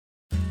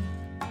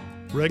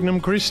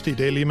Regnum Christi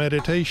Daily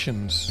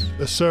Meditations,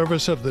 the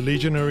service of the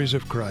Legionaries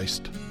of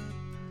Christ.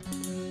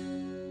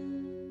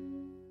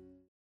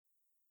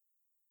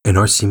 An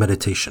RC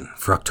Meditation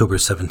for October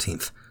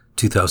 17th,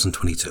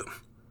 2022.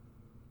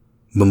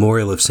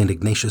 Memorial of St.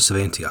 Ignatius of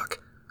Antioch,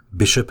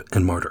 Bishop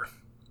and Martyr.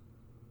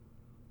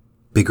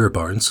 Bigger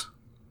barns.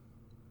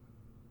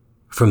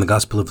 From the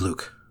Gospel of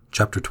Luke,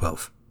 chapter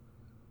 12.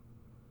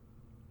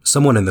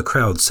 Someone in the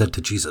crowd said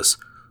to Jesus,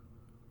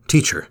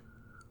 "Teacher,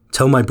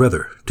 tell my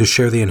brother to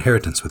share the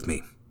inheritance with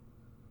me."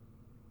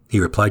 He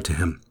replied to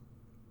him,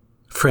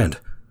 "Friend,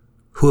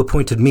 who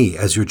appointed me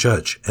as your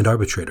judge and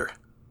arbitrator?"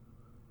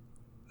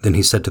 Then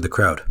he said to the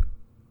crowd,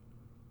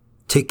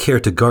 "Take care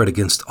to guard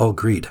against all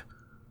greed,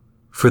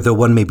 for though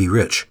one may be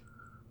rich,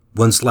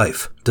 one's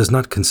life does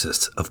not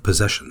consist of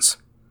possessions."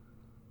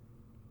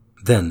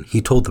 Then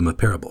he told them a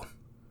parable.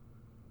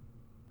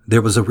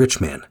 There was a rich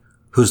man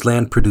whose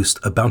land produced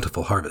a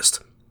bountiful harvest.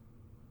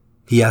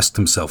 He asked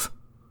himself,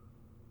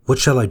 "What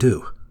shall I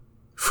do?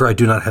 For I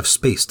do not have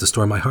space to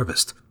store my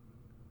harvest."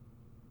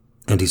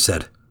 And he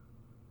said,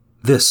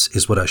 "This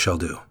is what I shall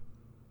do.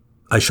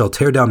 I shall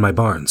tear down my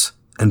barns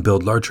and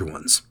build larger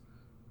ones.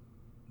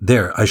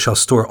 There I shall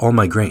store all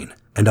my grain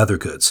and other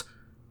goods,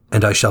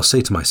 and I shall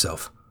say to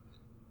myself,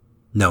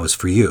 'Now as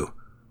for you,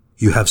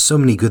 you have so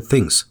many good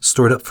things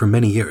stored up for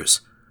many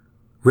years.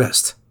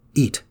 Rest,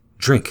 eat,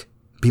 drink,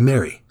 be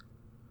merry.'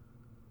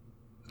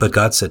 But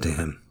God said to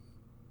him,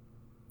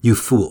 'You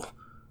fool,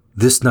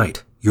 this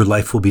night your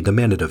life will be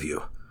demanded of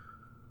you,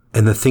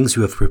 and the things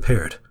you have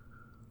prepared,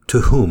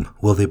 to whom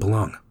will they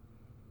belong?'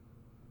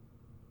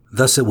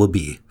 Thus it will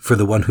be for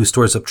the one who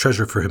stores up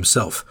treasure for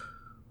himself,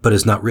 but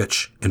is not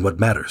rich in what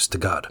matters to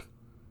God."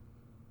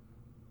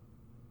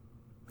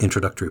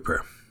 Introductory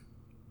Prayer.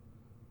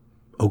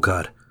 O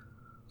God,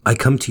 I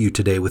come to you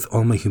today with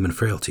all my human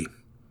frailty.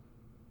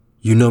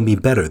 You know me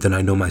better than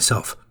I know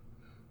myself.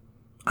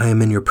 I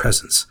am in your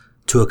presence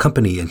to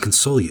accompany and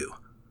console you,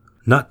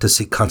 not to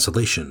seek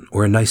consolation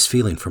or a nice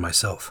feeling for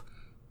myself.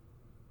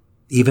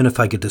 Even if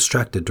I get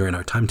distracted during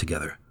our time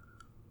together,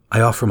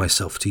 I offer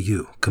myself to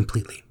you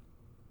completely.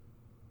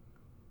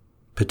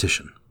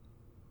 Petition.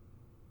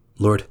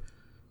 Lord,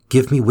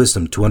 give me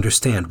wisdom to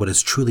understand what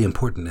is truly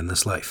important in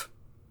this life.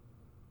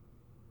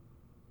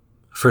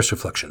 First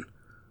reflection,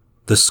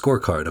 the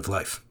scorecard of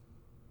life.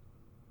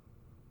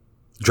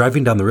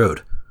 Driving down the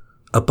road,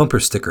 a bumper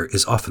sticker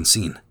is often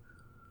seen.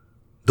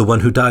 The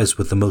one who dies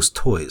with the most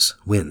toys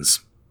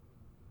wins.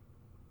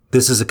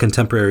 This is a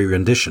contemporary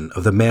rendition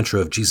of the mantra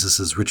of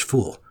Jesus' rich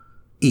fool: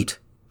 eat,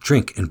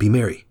 drink, and be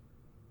merry.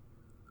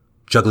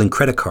 Juggling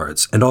credit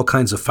cards and all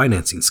kinds of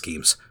financing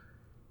schemes,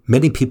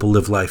 many people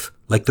live life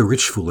like the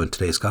rich fool in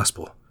today's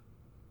gospel.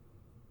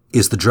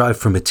 Is the drive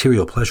for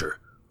material pleasure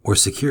or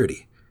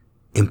security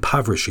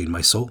impoverishing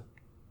my soul?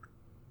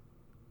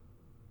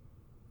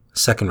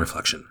 Second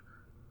reflection,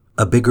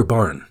 a bigger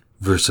barn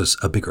versus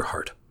a bigger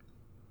heart.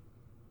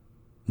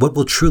 What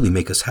will truly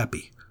make us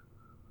happy?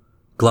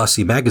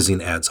 Glossy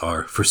magazine ads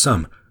are, for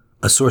some,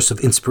 a source of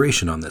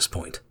inspiration on this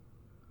point.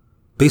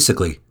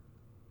 Basically,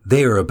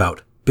 they are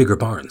about bigger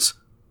barns,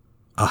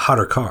 a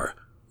hotter car,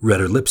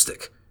 redder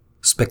lipstick,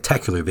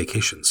 spectacular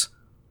vacations.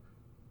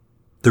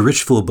 The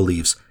rich fool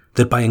believes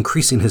that by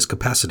increasing his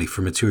capacity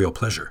for material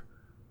pleasure,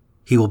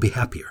 he will be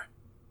happier.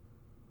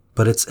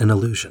 But it's an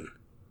illusion.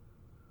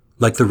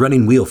 Like the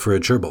running wheel for a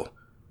gerbil,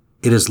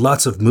 it is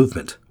lots of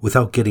movement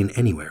without getting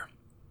anywhere.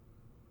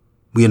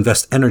 We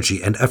invest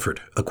energy and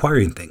effort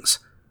acquiring things,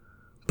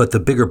 but the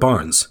bigger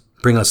barns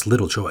bring us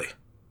little joy.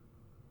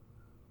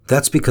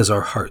 That's because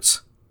our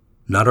hearts,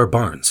 not our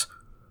barns,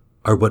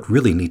 are what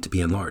really need to be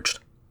enlarged.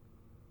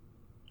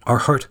 Our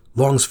heart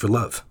longs for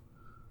love.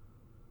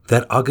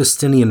 That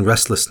Augustinian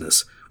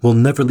restlessness will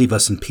never leave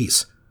us in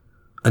peace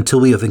until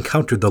we have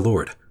encountered the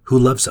Lord who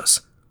loves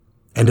us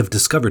and have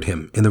discovered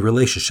him in the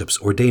relationships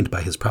ordained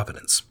by his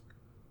providence.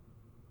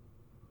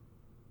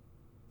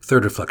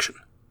 Third reflection,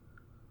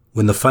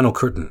 when the final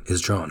curtain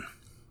is drawn.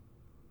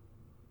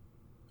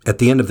 At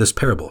the end of this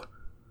parable,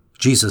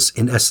 Jesus,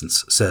 in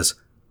essence, says,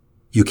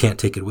 "You can't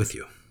take it with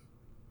you."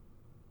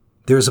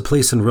 There is a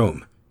place in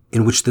Rome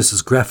in which this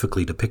is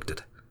graphically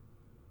depicted.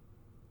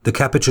 The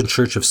Capuchin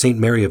Church of St.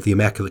 Mary of the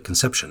Immaculate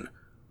Conception,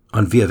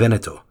 on Via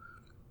Veneto,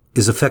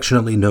 is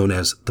affectionately known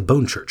as the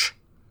Bone Church.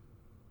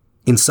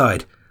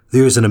 Inside,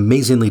 there is an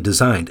amazingly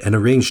designed and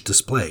arranged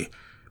display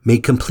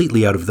made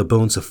completely out of the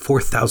bones of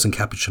 4,000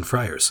 Capuchin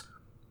friars.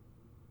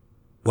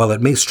 While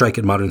it may strike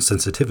at modern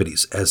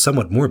sensitivities as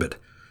somewhat morbid,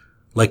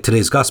 like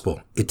today's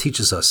gospel, it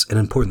teaches us an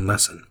important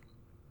lesson.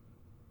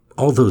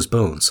 All those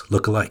bones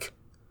look alike.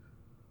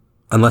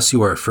 Unless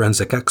you are a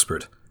forensic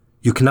expert,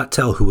 you cannot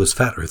tell who was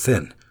fat or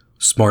thin,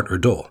 smart or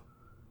dull,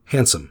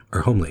 handsome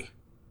or homely.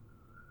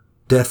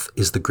 Death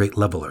is the great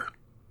leveler.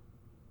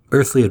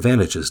 Earthly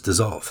advantages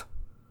dissolve.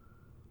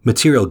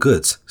 Material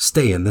goods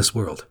stay in this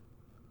world.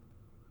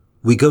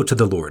 We go to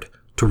the Lord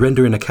to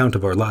render an account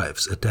of our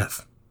lives at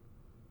death.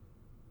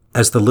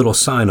 As the little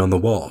sign on the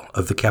wall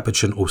of the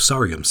Capuchin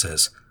Osarium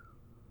says,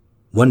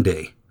 "One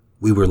day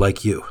we were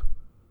like you.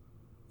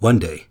 One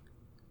day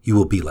you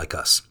will be like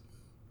us.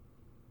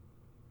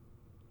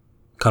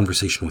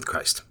 Conversation with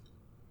Christ.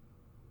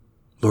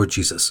 Lord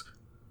Jesus,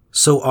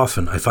 so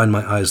often I find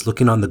my eyes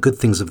looking on the good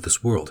things of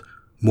this world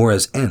more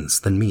as ends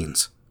than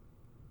means.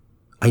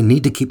 I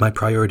need to keep my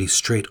priorities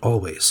straight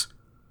always.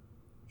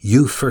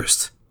 You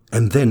first,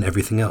 and then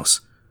everything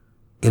else,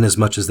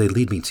 inasmuch as they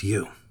lead me to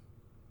you.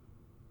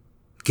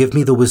 Give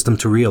me the wisdom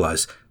to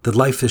realize that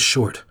life is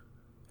short,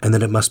 and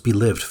that it must be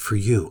lived for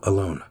you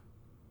alone.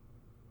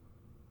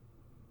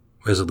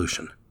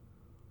 Resolution.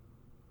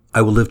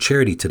 I will live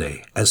charity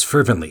today as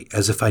fervently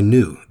as if I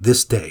knew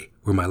this day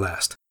were my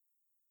last.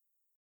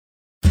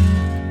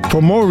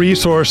 For more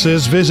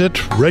resources, visit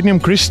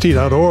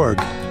regnumchristi.org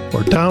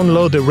or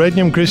download the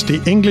Regnum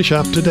Christi English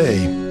app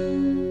today.